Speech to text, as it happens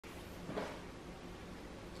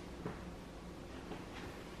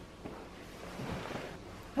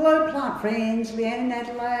Hello plant friends, Leanne and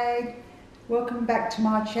Adelaide. Welcome back to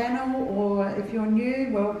my channel, or if you're new,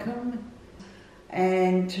 welcome.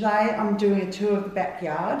 And today I'm doing a tour of the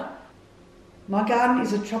backyard. My garden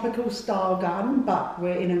is a tropical style garden, but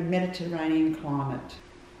we're in a Mediterranean climate.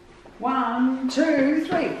 1, 2,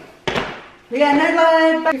 3. Leanne and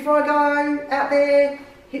Adelaide, before I go out there,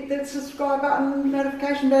 hit the subscribe button,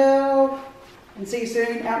 notification bell, and see you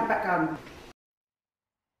soon out in the back garden.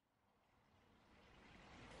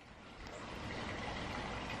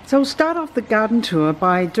 So we'll start off the garden tour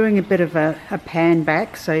by doing a bit of a pan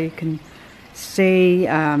back so you can see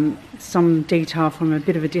some detail from a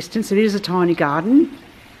bit of a distance. It is a tiny garden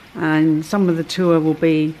and some of the tour will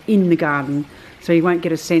be in the garden, so you won't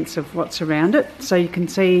get a sense of what's around it. So you can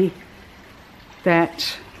see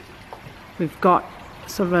that we've got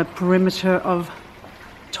sort of a perimeter of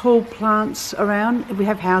tall plants around. We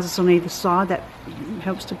have houses on either side that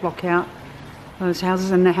helps to block out those houses,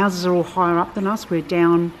 and the houses are all higher up than us. We're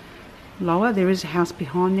down lower. There is a house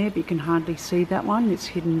behind there, but you can hardly see that one. It's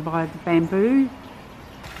hidden by the bamboo.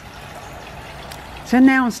 So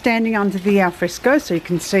now I'm standing under the alfresco so you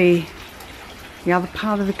can see the other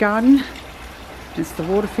part of the garden. There's the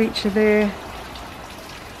water feature there,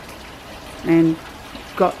 and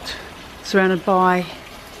got surrounded by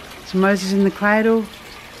some roses in the cradle.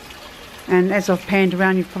 And as I've panned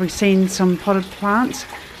around, you've probably seen some potted plants.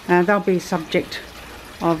 They'll be subject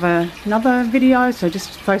of another video, so just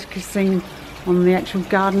focusing on the actual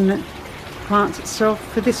garden plants itself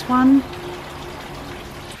for this one.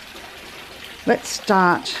 Let's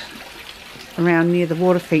start around near the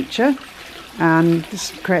water feature.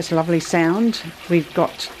 This creates a lovely sound. We've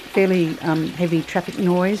got fairly heavy traffic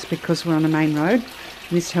noise because we're on a main road, and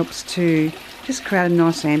this helps to just create a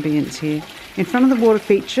nice ambience here. In front of the water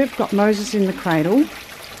feature, we've got roses in the cradle,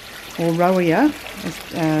 or Roia, as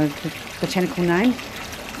the botanical name,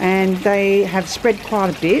 and they have spread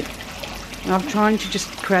quite a bit. And I'm trying to just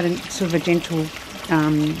create a sort of a gentle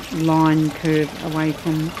line curve away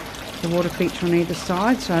from the water feature on either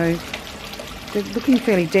side, so they're looking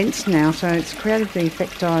fairly dense now, so it's created the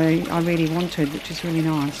effect I really wanted, which is really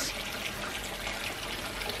nice.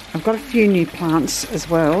 I've got a few new plants as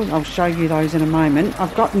well. I'll show you those in a moment.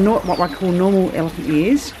 I've got what I call normal elephant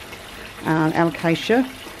ears, alocasia,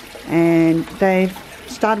 and they've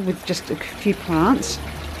started with just a few plants.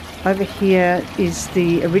 Over here is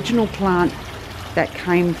the original plant that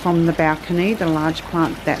came from the balcony, the large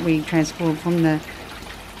plant that we transported from the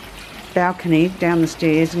balcony down the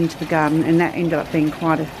stairs into the garden, and that ended up being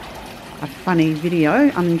quite a funny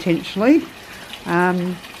video, unintentionally.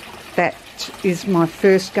 That is my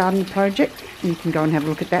first garden project. You can go and have a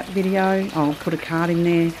look at that video. I'll put a card in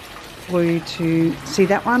there for you to see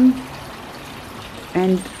that one.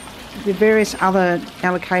 And the various other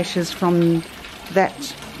alocasias from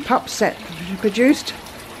that pups that produced.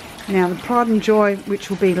 Now the pride and joy, which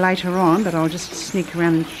will be later on, but I'll just sneak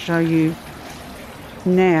around and show you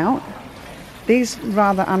now. These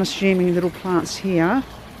rather unassuming little plants here.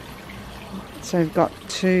 So we've got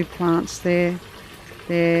two plants there,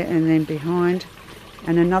 and then behind,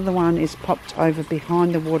 and another one is popped over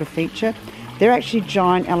behind the water feature. They're actually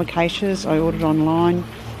giant alocasias. I ordered online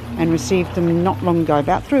and received them not long ago,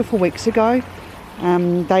 about 3 or 4 weeks ago.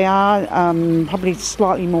 They are probably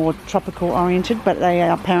slightly more tropical oriented, but they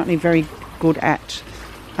are apparently very good at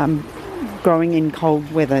growing in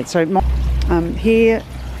cold weather. So here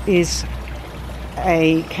is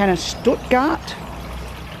a Canna Stuttgart,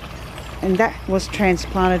 and that was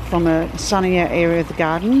transplanted from a sunnier area of the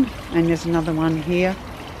garden. And there's another one here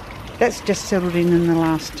that's just settled in the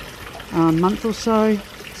last month or so.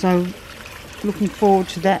 So looking forward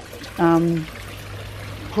to that.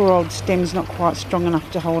 Poor old stem's not quite strong enough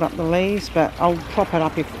to hold up the leaves, but I'll prop it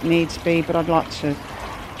up if it needs be, but I'd like to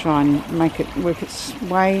try and make it work its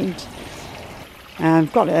way.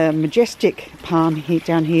 I've got a majestic palm here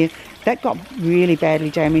down here that got really badly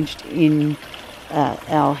damaged in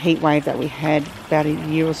our heat wave that we had about a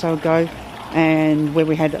year or so ago, and where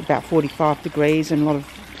we had about 45 degrees, and a lot of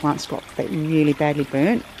plants got really badly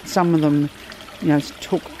burnt. Some of them,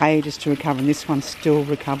 took ages to recover, and this one's still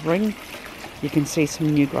recovering. You can see some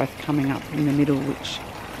new growth coming up in the middle, which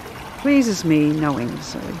pleases me knowing.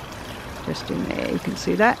 So just in there, you can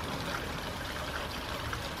see that.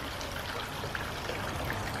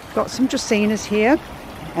 Got some dracaenas here.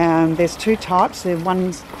 There's two types. The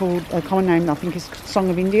one's called, a common name I think is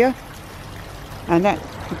Song of India, and that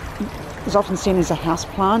is often seen as a house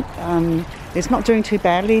plant. It's not doing too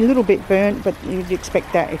badly, a little bit burnt, but you'd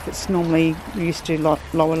expect that if it's normally used to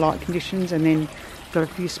lower light conditions. And then got a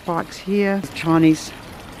few spikes here. Chinese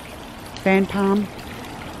fan palm.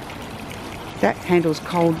 That handles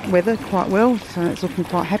cold weather quite well, so it's looking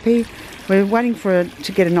quite happy. We're waiting for it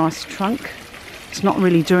to get a nice trunk. It's not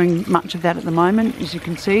really doing much of that at the moment, as you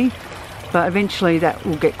can see, but eventually that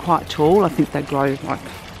will get quite tall. I think they grow like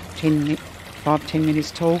 5-10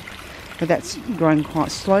 metres tall, but that's growing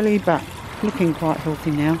quite slowly, but looking quite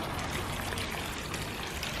healthy now.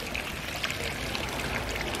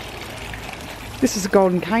 This is a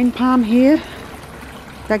golden cane palm here.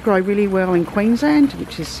 They grow really well in Queensland,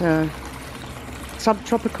 which is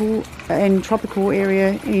subtropical and tropical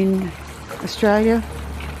area in Australia.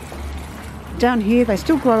 Down here they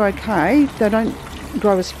still grow okay. They don't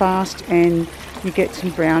grow as fast, and you get some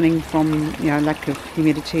browning from, you know, lack of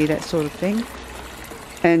humidity, that sort of thing.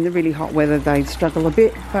 And the really hot weather they struggle a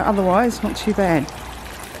bit, but otherwise not too bad.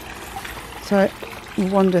 So we'll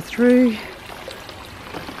wander through.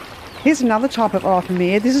 Here's another type of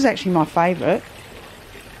Ipomea. This is actually my favourite.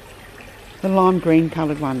 The lime green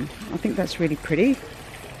coloured one. I think that's really pretty.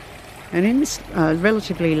 And in this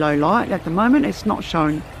relatively low light at the moment, it's not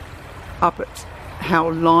showing up at how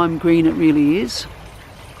lime green it really is.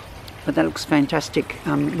 But that looks fantastic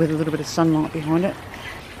with a little bit of sunlight behind it.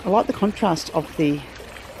 I like the contrast of the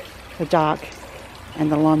dark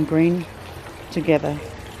and the lime green together.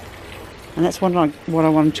 And that's what I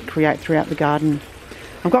wanted to create throughout the garden.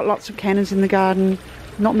 I've got lots of cannas in the garden,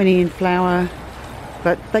 not many in flower,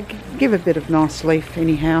 but they give a bit of nice leaf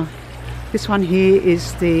anyhow. This one here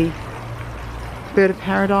is the bird of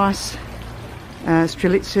paradise,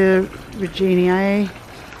 Strelitzia reginae,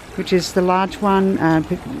 which is the large one.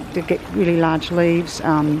 They get really large leaves.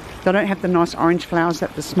 They don't have the nice orange flowers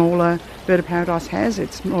that the smaller bird of paradise has.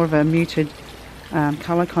 It's more of a muted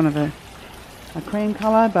colour, kind of a cream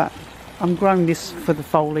colour, but I'm growing this for the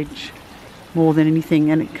foliage more than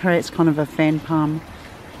anything, and it creates kind of a fan palm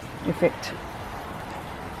effect.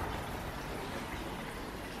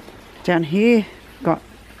 Down here, got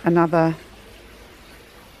another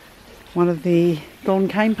one of the golden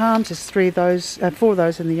cane palms. There's 4 of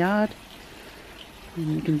those in the yard.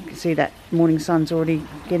 And you can see that morning sun's already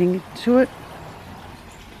getting to it.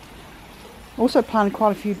 Also planted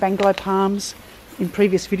quite a few bungalow palms. In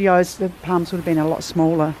previous videos, the palms would have been a lot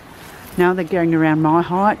smaller. Now they're going around my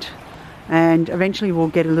height, and eventually we'll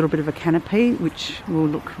get a little bit of a canopy, which will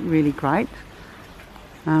look really great.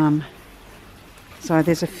 So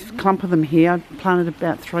there's a clump of them here. I planted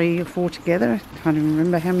about 3 or 4 together. Can't even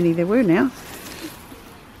remember how many there were now.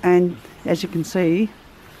 And as you can see,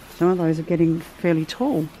 some of those are getting fairly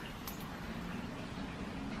tall.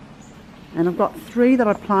 And I've got 3 that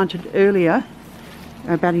I planted earlier,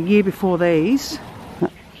 about a year before these.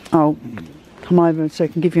 I'll come over so I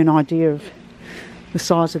can give you an idea of the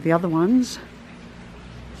size of the other ones.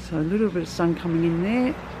 So a little bit of sun coming in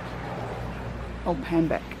there. I'll pan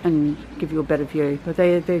back and give you a better view, but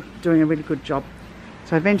they're doing a really good job.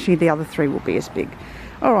 So eventually the other 3 will be as big.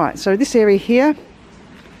 Alright, so this area here,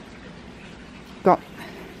 got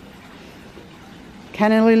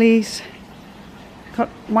canna lilies, got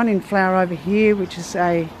one in flower over here, which is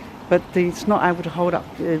but it's not able to hold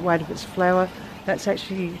up the weight of its flower. That's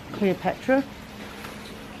actually Cleopatra.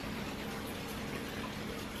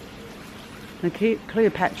 The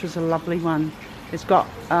Cleopatra's a lovely one. It's got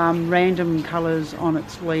random colours on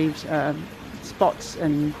its leaves, spots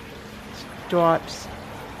and stripes,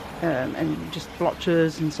 and just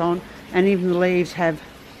blotches and so on. And even the leaves have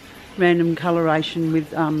random coloration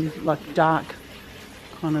with like dark,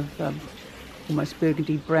 kind of almost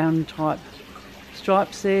burgundy brown type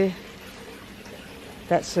stripes there.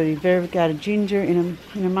 That's the variegated ginger in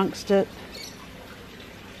amongst it.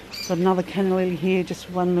 Got another canna lily here, just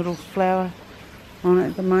one little flower on it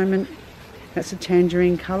at the moment. That's a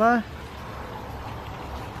tangerine colour.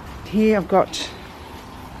 Here I've got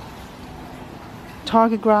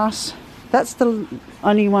tiger grass. That's the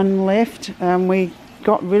only one left. We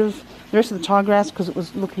got rid of the rest of the tiger grass because it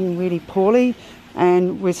was looking really poorly,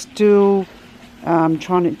 and we're still trying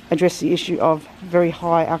to address the issue of very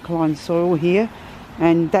high alkaline soil here,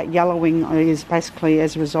 and that yellowing is basically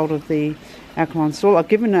as a result of the alkaline soil. I've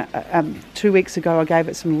given it 2 weeks ago, I gave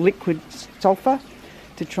it some liquid sulphur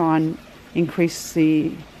to try and increase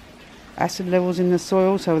the acid levels in the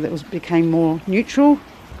soil so that it became more neutral.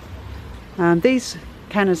 These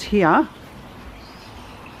cannas here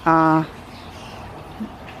are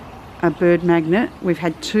a bird magnet. We've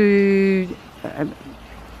had 2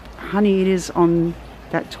 honey eaters on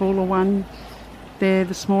that taller one there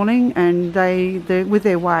this morning, and they with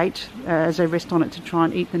their weight as they rest on it to try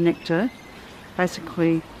and eat the nectar,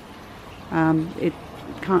 basically it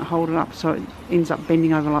can't hold it up, so it ends up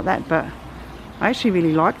bending over like that. But I actually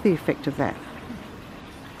really like the effect of that.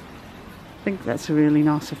 I think that's a really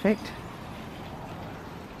nice effect.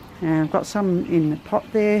 And I've got some in the pot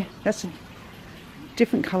there. That's a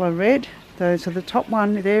different colour red. So the top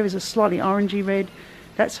one there is a slightly orangey red.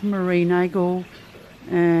 That's a marine eagle,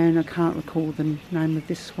 and I can't recall the name of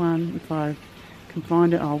this one. If I can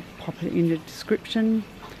find it, I'll pop it in the description.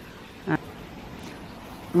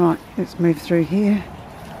 Right, let's move through here.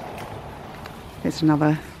 There's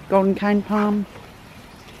another golden cane palm.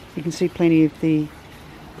 You can see plenty of the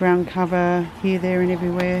ground cover here, there and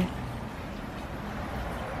everywhere.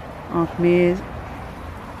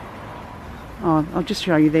 Oh, I'll just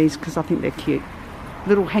show you these because I think they're cute.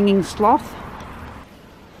 Little hanging sloth.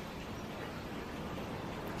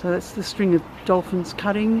 So that's the string of dolphins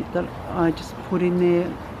cutting that I just put in there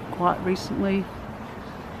quite recently.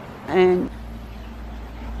 And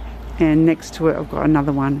next to it I've got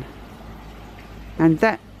another one. And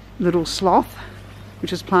that little sloth,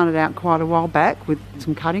 which was planted out quite a while back with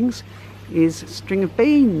some cuttings, is a string of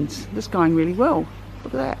beans. That's going really well.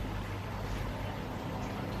 Look at that.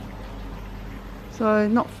 So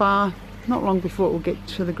not far, not long before it will get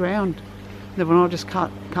to the ground. Then I'll just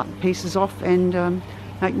cut the pieces off and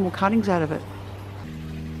make more cuttings out of it.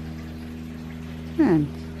 And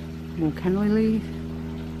more canna lily.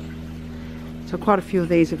 So quite a few of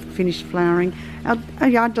these have finished flowering. Our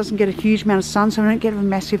yard doesn't get a huge amount of sun, so we don't get a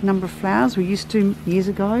massive number of flowers. We used to years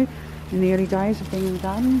ago in the early days of being in the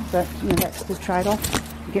garden, but you know, that's the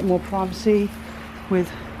trade-off. You get more privacy with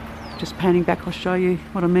just panning back. I'll show you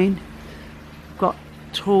what I mean. Got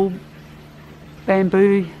tall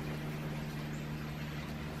bamboo,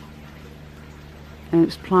 and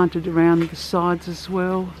it's planted around the sides as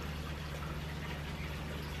well.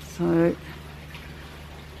 So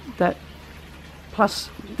that plus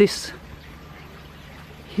this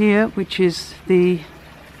here, which is the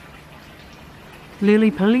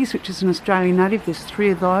lily pillies, which is an Australian native. There's 3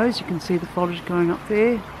 of those. You can see the foliage going up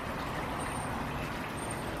there.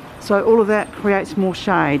 So all of that creates more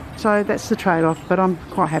shade. So that's the trade-off, but I'm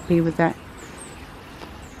quite happy with that.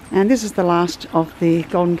 And this is the last of the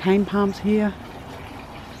golden cane palms here.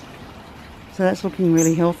 So that's looking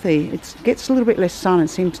really healthy. It gets a little bit less sun. It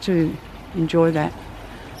seems to enjoy that.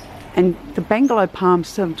 And the bungalow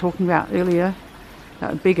palms that I'm talking about earlier,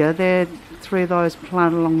 that are bigger, they're 3 of those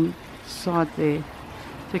planted along the side there.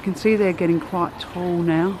 So you can see they're getting quite tall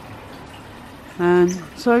now.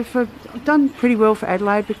 So I've done pretty well for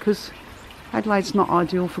Adelaide, because Adelaide's not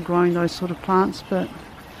ideal for growing those sort of plants, but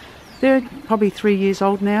they're probably 3 years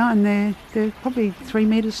old now, and they're probably 3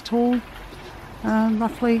 metres tall,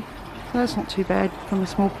 roughly. So that's not too bad from a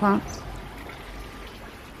small plant.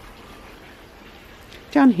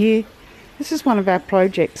 Down here, this is one of our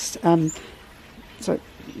projects. So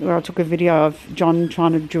where I took a video of John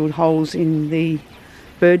trying to drill holes in the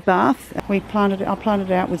bird bath. I planted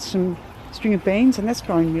it out with some string of beans, and that's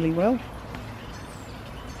growing really well.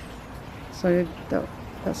 So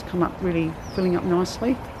that's come up really, filling up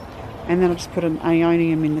nicely. And then I just put an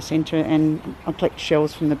aeonium in the centre, and I collect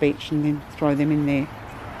shells from the beach and then throw them in there.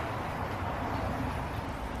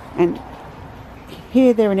 And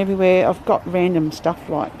here, there and everywhere I've got random stuff,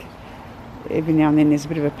 like every now and then there's a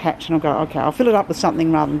bit of a patch, and I'll go, okay, I'll fill it up with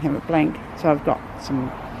something rather than have it blank. So I've got some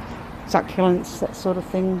succulents, that sort of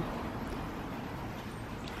thing.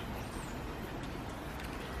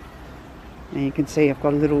 And you can see I've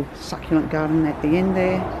got a little succulent garden at the end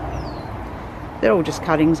there. They're all just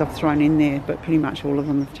cuttings I've thrown in there, but pretty much all of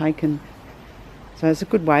them have taken. So it's a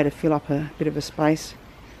good way to fill up a bit of a space.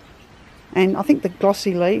 And I think the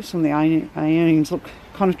glossy leaves from the aeoniums look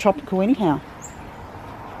kind of tropical anyhow.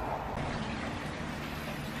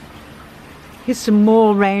 Here's some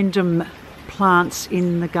more random plants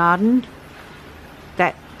in the garden.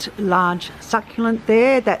 That large succulent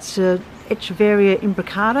there, that's a Echeveria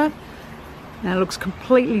imbricata. Now it looks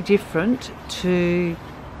completely different to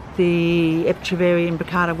the Echeveria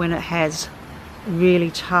imbricata when it has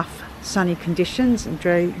really tough sunny conditions and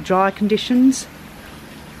dry conditions.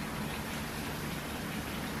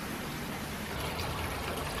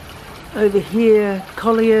 Over here,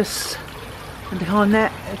 Coleus, and behind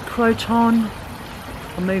that, a Croton.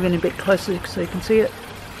 I'll move in a bit closer so you can see it.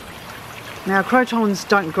 Now, Crotons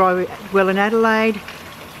don't grow well in Adelaide,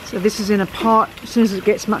 so this is in a pot. As soon as it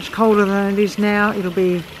gets much colder than it is now, it'll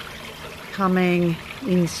be coming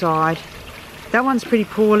inside. That one's pretty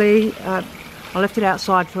poorly. I left it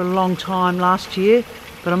outside for a long time last year,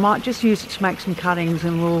 but I might just use it to make some cuttings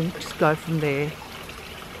and we'll just go from there.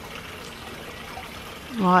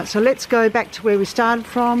 Right, so let's go back to where we started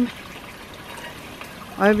from,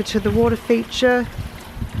 over to the water feature.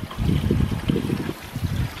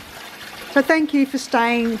 So thank you for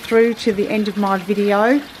staying through to the end of my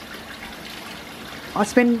video. I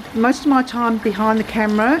spend most of my time behind the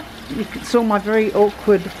camera you saw my very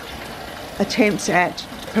awkward attempts at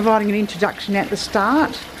providing an introduction at the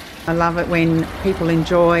start. I love it when people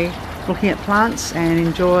enjoy looking at plants and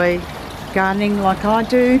enjoy gardening like I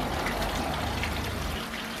do.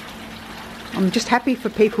 I'm just happy for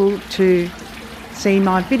people to see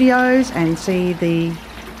my videos and see the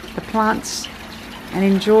plants and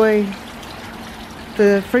enjoy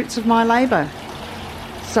the fruits of my labour.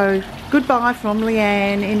 So goodbye from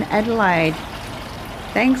Leanne in Adelaide.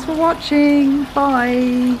 Thanks for watching.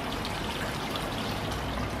 Bye.